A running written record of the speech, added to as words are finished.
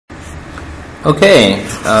Okay,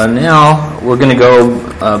 now we're going to go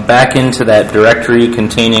back into that directory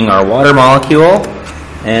containing our water molecule,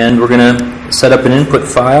 and we're going to set up an input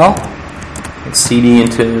file. Let's cd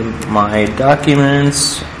into my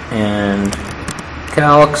documents and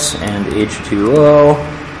calcs and H2O,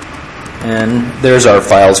 and there's our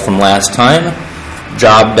files from last time.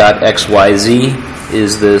 Job.xyz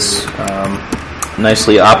is this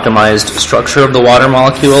nicely optimized structure of the water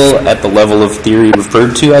molecule at the level of theory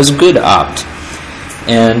referred to as good opt.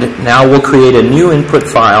 And now we'll create a new input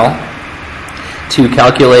file to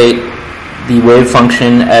calculate the wave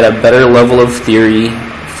function at a better level of theory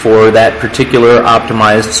for that particular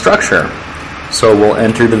optimized structure. So we'll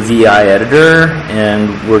enter the VI editor, and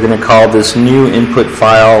we're going to call this new input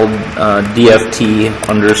file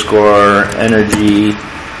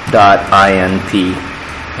dft_energy.inp.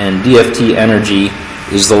 And DFT energy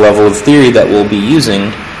is the level of theory that we'll be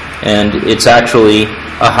using, and it's actually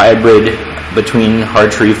a hybrid between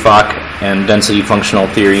Hartree-Fock and density functional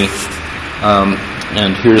theory.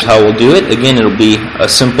 And here's how we'll do it. Again, it'll be a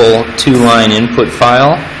simple two-line input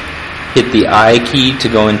file. Hit the I key to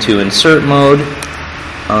go into insert mode.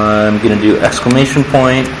 I'm going to do exclamation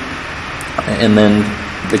point, and then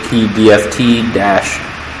the key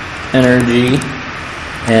DFT-energy.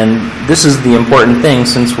 And this is the important thing,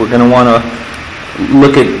 since we're going to want to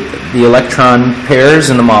look at the electron pairs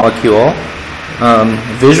in the molecule.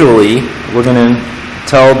 Visually, we're going to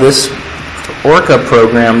tell this Orca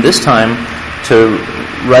program this time to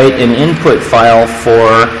write an input file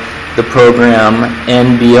for the program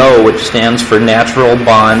NBO, which stands for natural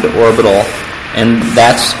bond orbital. And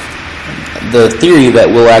that's the theory that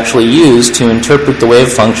we'll actually use to interpret the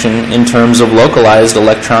wave function in terms of localized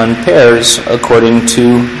electron pairs according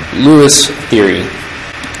to Lewis theory.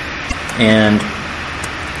 And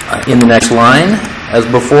in the next line, as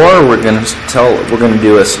before, we're going to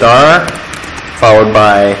do a star followed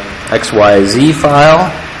by XYZ file,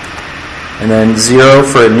 and then 0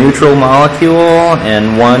 for a neutral molecule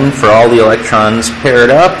and 1 for all the electrons paired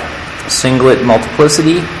up, singlet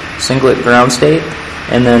multiplicity, singlet ground state.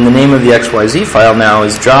 And then the name of the XYZ file now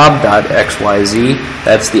is job.xyz.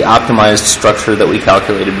 That's the optimized structure that we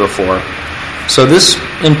calculated before. So this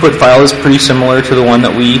input file is pretty similar to the one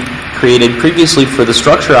that we created previously for the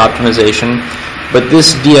structure optimization, but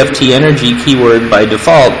this DFT energy keyword by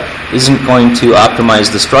default isn't going to optimize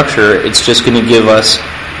the structure. It's just going to give us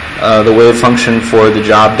the wave function for the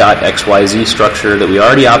job.xyz structure that we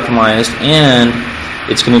already optimized, and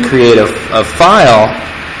it's going to create a file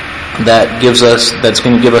that's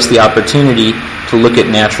going to give us the opportunity to look at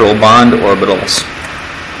natural bond orbitals.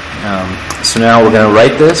 So now we're going to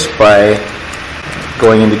write this by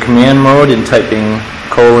going into command mode and typing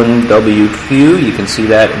 :WQ. You can see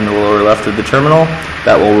that in the lower left of the terminal.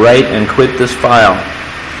 That will write and quit this file.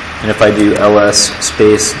 And if I do ls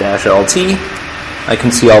space -LT, I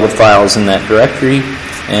can see all the files in that directory,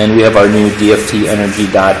 and we have our new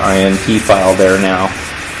dft-energy.inp file there now.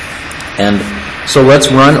 And so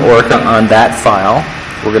let's run Orca on that file.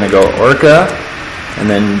 We're going to go Orca, and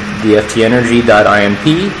then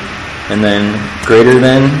dft-energy.inp, and then greater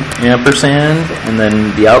than ampersand, and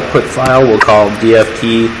then the output file we'll call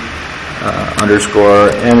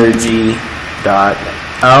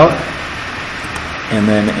dft_energy.out, and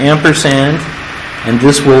then ampersand, and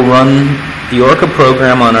this will run the Orca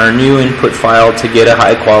program on our new input file to get a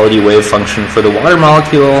high quality wave function for the water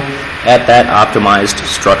molecule at that optimized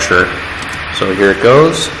structure. So here it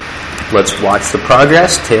goes. Let's watch the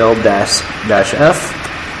progress. Tail-F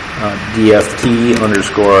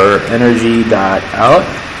dft_energy.out,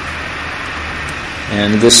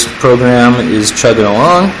 and this program is chugging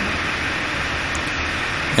along.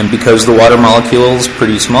 And because the water molecule is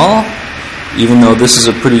pretty small, even though this is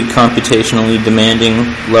a pretty computationally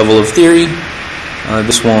demanding level of theory,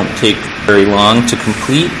 this won't take very long to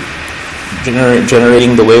complete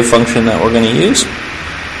generating the wave function that we're going to use.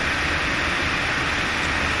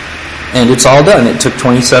 And it's all done. It took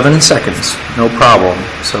 27 seconds, no problem.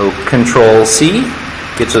 So Control C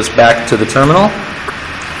gets us back to the terminal,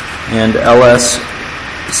 and ls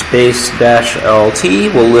space -LT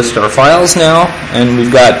will list our files now, and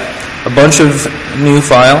we've got a bunch of new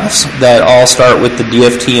files that all start with the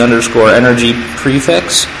dft_energy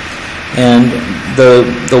prefix, and the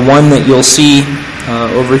one that you'll see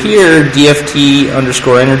over here,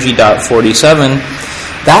 dft_energy.47,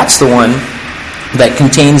 that's the one that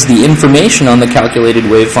contains the information on the calculated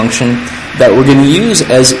wave function that we're going to use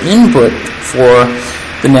as input for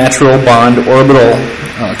the natural bond orbital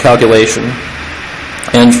calculation.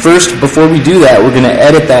 And first, before we do that, we're going to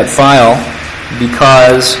edit that file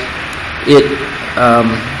because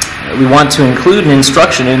we want to include an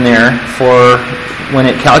instruction in there for when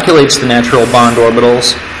it calculates the natural bond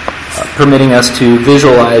orbitals, permitting us to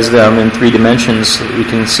visualize them in 3 dimensions so that we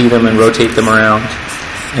can see them and rotate them around.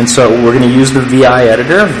 And so we're going to use the VI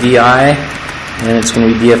editor, VI, and it's going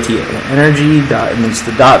to be DFT energy, and it's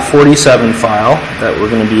the .47 file that we're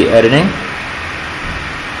going to be editing.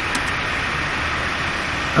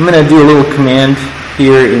 I'm going to do a little command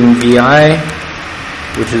here in VI,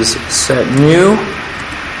 which is set new.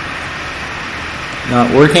 Not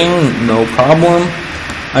working, no problem.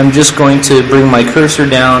 I'm just going to bring my cursor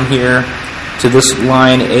down here to this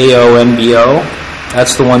line AONBO.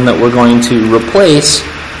 That's the one that we're going to replace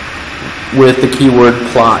with the keyword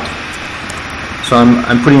plot. So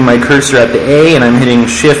I'm putting my cursor at the A and I'm hitting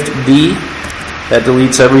Shift D. That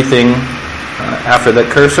deletes everything after that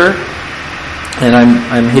cursor. And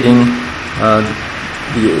I'm hitting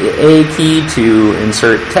the A key to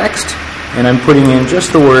insert text, and I'm putting in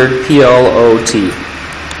just the word PLOT.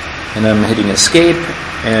 And I'm hitting escape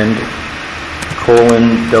and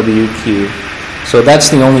 :WQ. So that's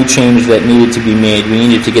the only change that needed to be made. We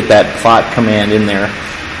needed to get that plot command in there.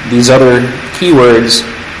 These other keywords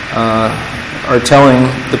are telling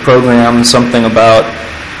the program something about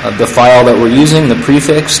the file that we're using, the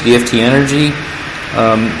prefix, DFT energy,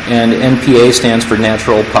 and NPA stands for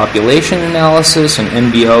natural population analysis, and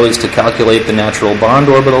NBO is to calculate the natural bond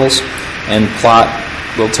orbitals, and plot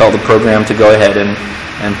will tell the program to go ahead and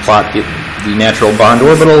plot the natural bond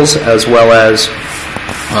orbitals as well as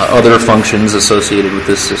other functions associated with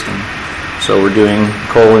this system. So we're doing :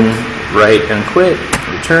 write and quit,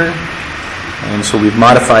 return, and so we've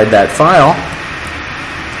modified that file.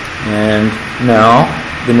 And now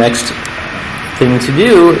the next thing to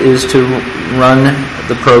do is to run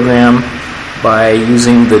the program by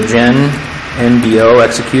using the gen NBO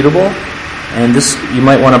executable. And this, you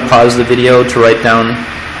might want to pause the video to write down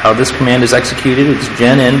how this command is executed. It's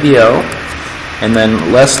gen NBO, and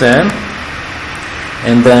then less than,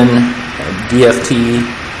 and then DFT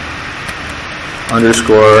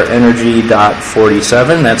underscore energy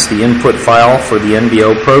 .47. That's the input file for the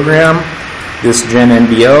NBO program. This gen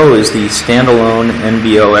NBO is the standalone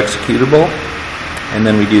NBO executable. And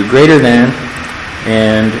then we do greater than,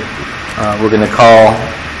 and we're going to call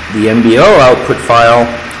the NBO output file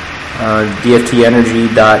DFT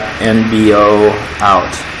energy.NBO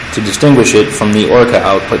out to distinguish it from the Orca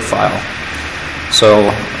output file.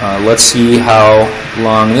 So let's see how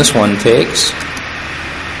long this one takes.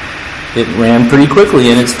 It ran pretty quickly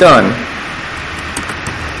and it's done.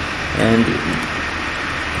 And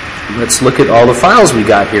let's look at all the files we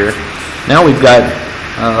got here. Now we've got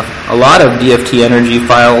a lot of DFT energy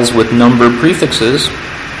files with number prefixes.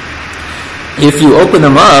 If you open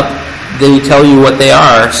them up, they tell you what they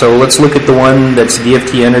are. So let's look at the one that's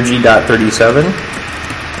DFT energy.37.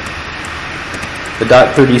 The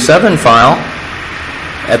 .37 file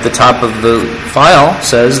at the top of the file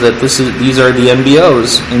says that these are the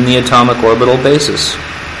NBOs in the atomic orbital basis.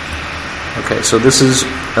 Okay, so this is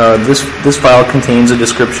this file contains a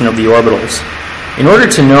description of the orbitals. In order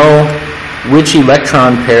to know which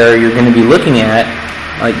electron pair you're going to be looking at,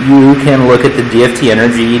 you can look at the DFT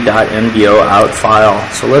energy.NBO out file.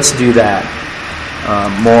 So let's do that.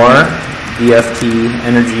 More DFT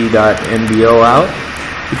energy.NBO out,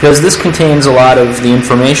 because this contains a lot of the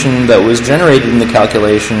information that was generated in the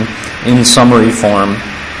calculation in summary form.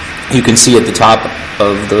 You can see at the top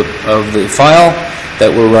of the file that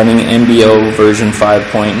we're running NBO version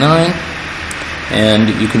 5.9, and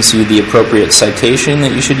you can see the appropriate citation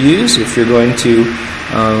that you should use if you're going to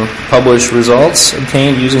publish results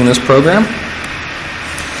obtained using this program.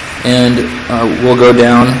 And we'll go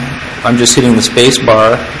down. I'm just hitting the space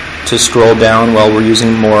bar to scroll down while we're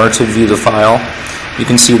using more to view the file. You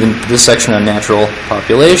can see this section on natural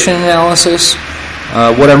population analysis.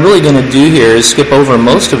 What I'm really going to do here is skip over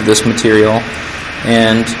most of this material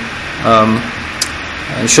and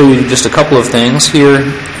show you just a couple of things. Here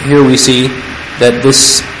we see that the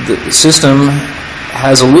system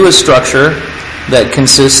has a Lewis structure that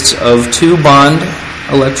consists of 2 bond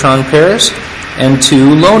electron pairs and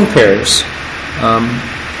 2 lone pairs.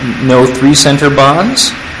 No 3 center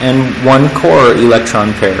bonds and 1 core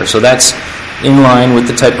electron pair. So that's in line with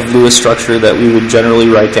the type of Lewis structure that we would generally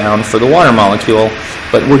write down for the water molecule.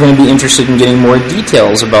 But we're going to be interested in getting more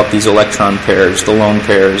details about these electron pairs, the lone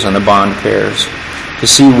pairs and the bond pairs, to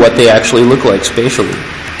see what they actually look like spatially.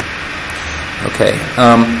 Okay.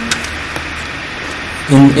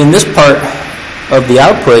 In this part of the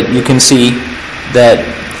output, you can see that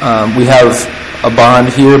we have a bond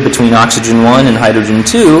here between oxygen 1 and hydrogen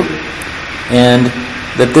 2, and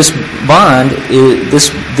that this bond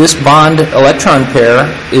this bond electron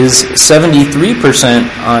pair is 73%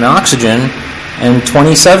 on oxygen and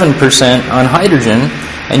 27% on hydrogen.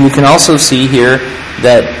 And you can also see here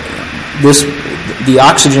that the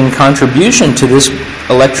oxygen contribution to this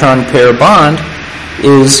electron pair bond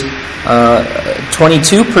is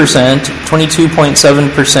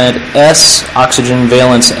 22.7% S, oxygen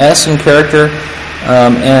valence S in character,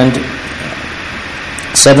 and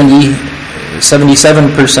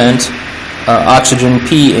 77% oxygen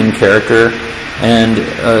P in character, and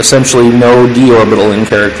essentially no d orbital in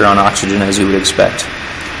character on oxygen, as you would expect.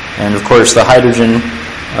 And of course the hydrogen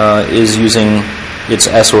is using its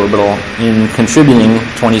s orbital in contributing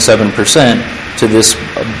 27% to this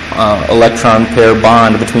electron pair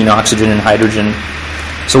bond between oxygen and hydrogen.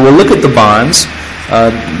 So we'll look at the bonds.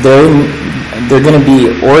 They're going to be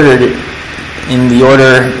ordered in the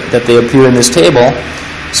order that they appear in this table.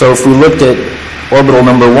 So if we looked at orbital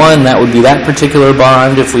number 1, that would be that particular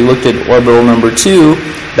bond. If we looked at orbital number 2,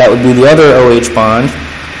 that would be the other OH bond.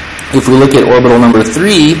 If we look at orbital number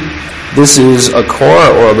 3, this is a core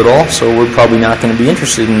orbital, so we're probably not going to be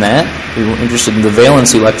interested in that. We're interested in the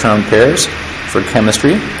valence electron pairs for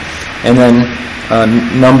chemistry. And then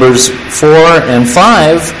numbers 4 and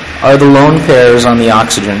 5 are the lone pairs on the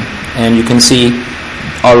oxygen. And you can see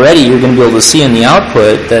already, you're going to be able to see in the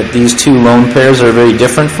output that these two lone pairs are very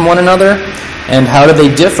different from one another. And how do they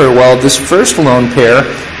differ? Well, this first lone pair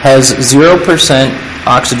has 0%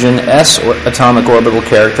 oxygen S atomic orbital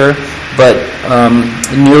character, but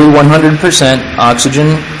nearly 100%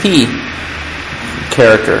 oxygen P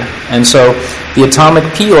character. And so the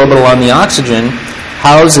atomic P orbital on the oxygen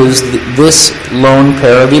houses this lone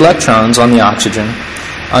pair of electrons on the oxygen.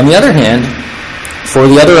 On the other hand, for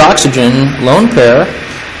the other oxygen lone pair,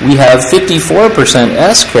 we have 54%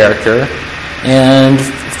 S character and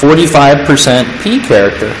 45% P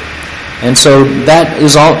character. And so that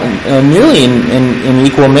is all nearly an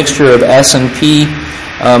equal mixture of S and P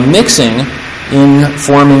mixing in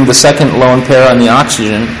forming the second lone pair on the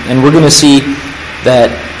oxygen. And we're going to see that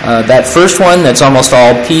that first one, that's almost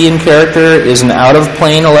all P in character, is an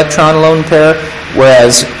out-of-plane electron lone pair,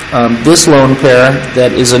 whereas this lone pair,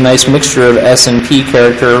 that is a nice mixture of S and P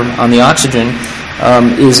character on the oxygen,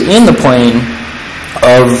 is in the plane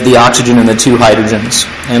of the oxygen and the two hydrogens.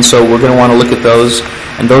 And so we're going to want to look at those.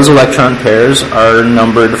 And those electron pairs are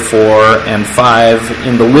numbered 4 and 5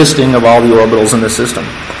 in the listing of all the orbitals in the system.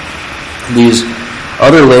 These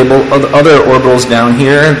other orbitals down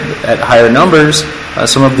here at higher numbers,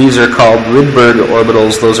 some of these are called Rydberg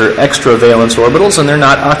orbitals. Those are extra valence orbitals, and they're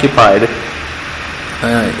not occupied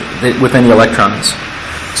with any electrons.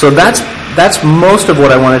 So that's most of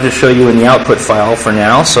what I wanted to show you in the output file for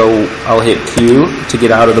now. So I'll hit Q to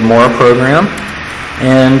get out of the more program.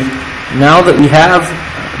 And now that we have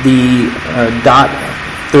the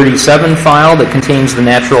 .37 file that contains the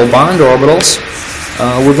natural bond orbitals,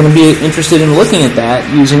 we're going to be interested in looking at that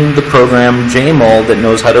using the program Jmol that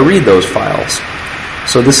knows how to read those files.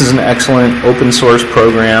 So this is an excellent open source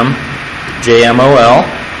program, JMOL,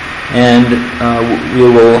 and we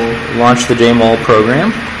will launch the Jmol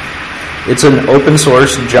program. It's an open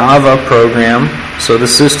source Java program, so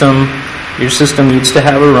your system needs to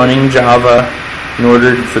have a running Java in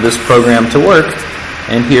order for this program to work,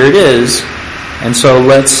 and here it is. And so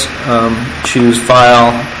let's choose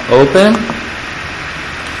File, Open,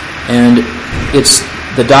 and it's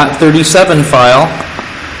the .37 file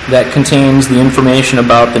that contains the information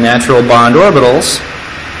about the natural bond orbitals.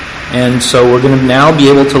 And so we're going to now be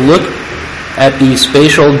able to look at the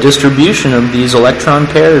spatial distribution of these electron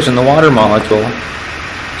pairs in the water molecule.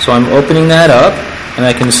 So I'm opening that up, and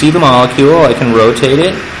I can see the molecule. I can rotate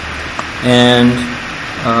it, and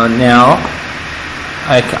now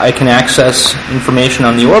I can access information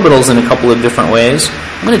on the orbitals in a couple of different ways.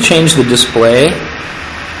 I'm going to change the display.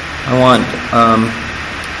 I want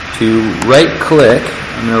to right-click.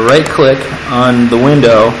 I'm going to right-click on the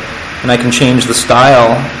window, and I can change the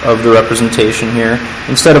style of the representation here.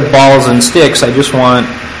 Instead of balls and sticks, I just want,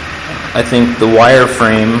 I think, the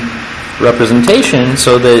wireframe representation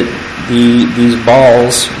so that these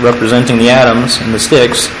balls representing the atoms and the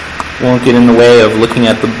sticks won't get in the way of looking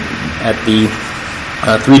at the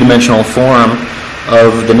three-dimensional form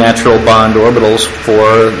of the natural bond orbitals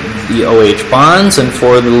for the OH bonds and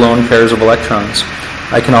for the lone pairs of electrons.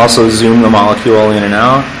 I can also zoom the molecule in and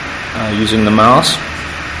out using the mouse.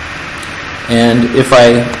 And if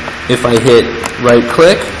I hit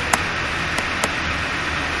right-click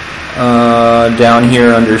down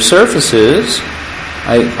here under surfaces,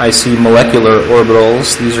 I see molecular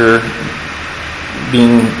orbitals. These are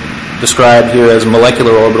being described here as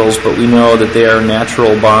molecular orbitals, but we know that they are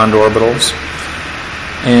natural bond orbitals.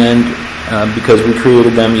 And because we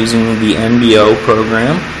created them using the NBO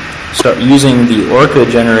program, using the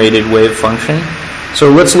Orca-generated wave function. So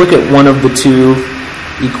let's look at one of the two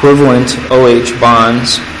equivalent OH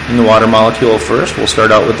bonds in the water molecule first. We'll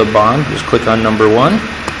start out with the bond. Just click on number 1.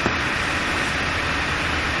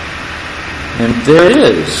 And there it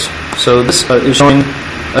is. So this is showing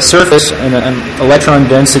a surface and an electron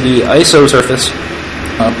density isosurface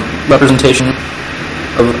representation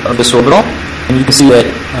of this orbital. And you can see that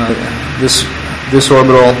this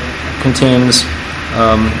orbital contains,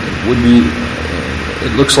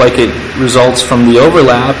 it looks like it results from the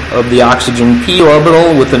overlap of the oxygen p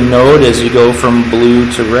orbital with a node as you go from blue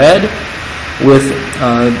to red, with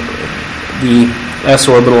the s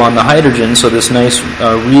orbital on the hydrogen, so this nice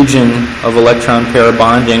region of electron pair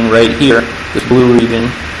bonding right here, this blue region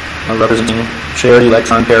representing shared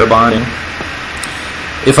electron pair bonding.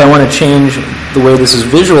 If I want to change the way this is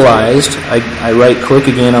visualized, I right-click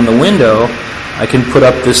again on the window. I can put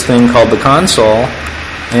up this thing called the console,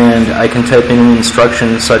 and I can type in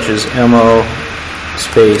instructions such as mo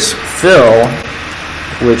space fill,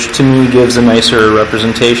 which to me gives a nicer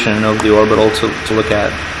representation of the orbital to look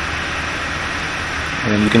at.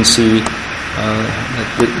 And you can see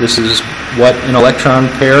that this is what an electron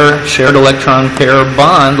pair, shared electron pair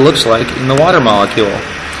bond looks like in the water molecule.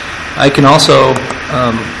 I can also,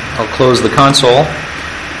 I'll close the console,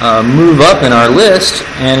 move up in our list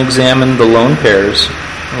and examine the lone pairs,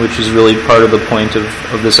 which is really part of the point of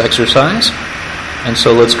this exercise. And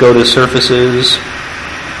so let's go to surfaces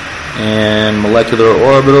and molecular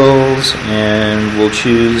orbitals, and we'll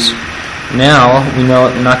choose. Now, we know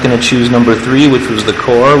I'm not going to choose number 3, which was the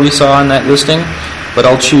core we saw in that listing, but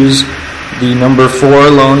I'll choose the number 4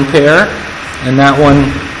 lone pair, and that one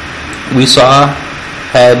we saw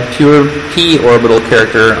had pure p orbital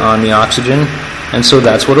character on the oxygen, and so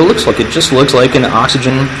that's what it looks like. It just looks like an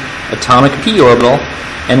oxygen atomic p orbital,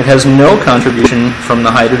 and it has no contribution from the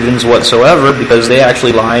hydrogens whatsoever because they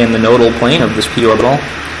actually lie in the nodal plane of this p orbital.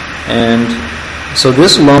 And so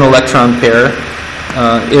this lone electron pair,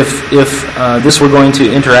 if this were going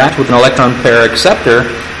to interact with an electron pair acceptor,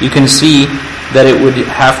 you can see that it would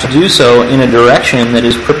have to do so in a direction that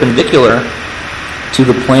is perpendicular to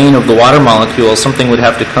the plane of the water molecule. Something would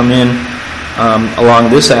have to come in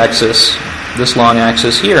along this axis, this long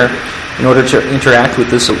axis here, in order to interact with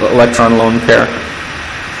this electron lone pair.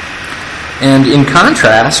 And in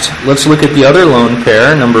contrast, let's look at the other lone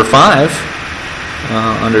pair, number 5,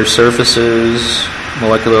 under surfaces,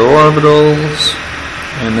 molecular orbitals,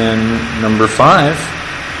 and then number 5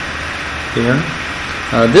 here.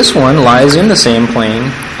 This one lies in the same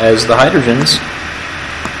plane as the hydrogens,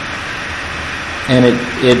 and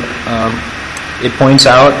it points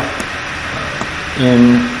out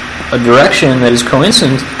in a direction that is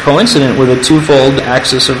coincident with a twofold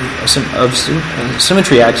axis of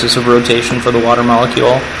symmetry axis of rotation for the water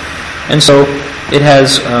molecule. And so it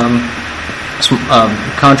has some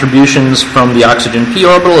contributions from the oxygen p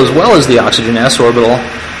orbital as well as the oxygen s orbital.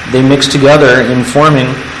 They mix together in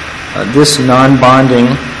forming this non-bonding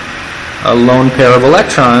lone pair of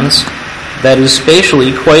electrons that is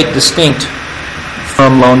spatially quite distinct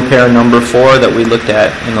from lone pair number 4 that we looked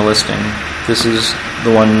at in the listing. This is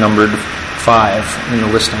the one numbered 5 in the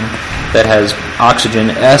listing that has oxygen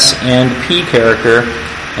S and P character,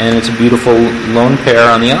 and it's a beautiful lone pair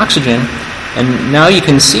on the oxygen. And now you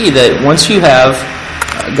can see that once you have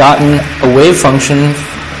gotten a wave function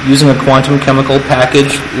using a quantum chemical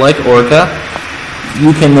package like Orca,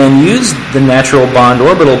 you can then use the natural bond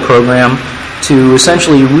orbital program to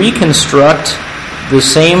essentially reconstruct the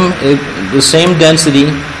same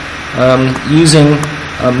density using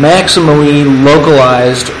maximally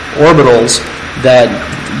localized orbitals that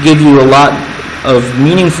give you a lot of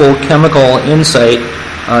meaningful chemical insight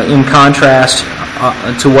in contrast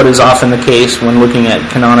to what is often the case when looking at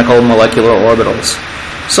canonical molecular orbitals.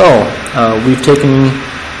 So we've taken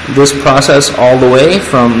this process all the way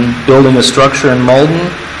from building a structure in Malden,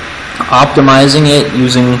 optimizing it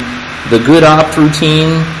using the good opt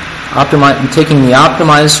routine, taking the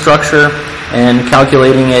optimized structure and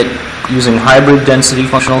calculating it using hybrid density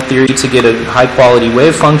functional theory to get a high-quality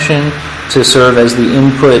wave function to serve as the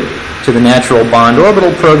input to the natural bond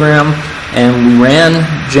orbital program. And we ran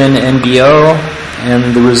Gen NBO,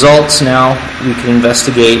 and the results now we can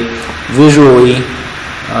investigate visually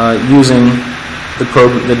using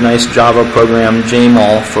the nice Java program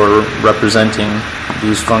Jmol for representing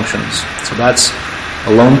these functions. So that's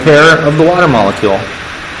a lone pair of the water molecule.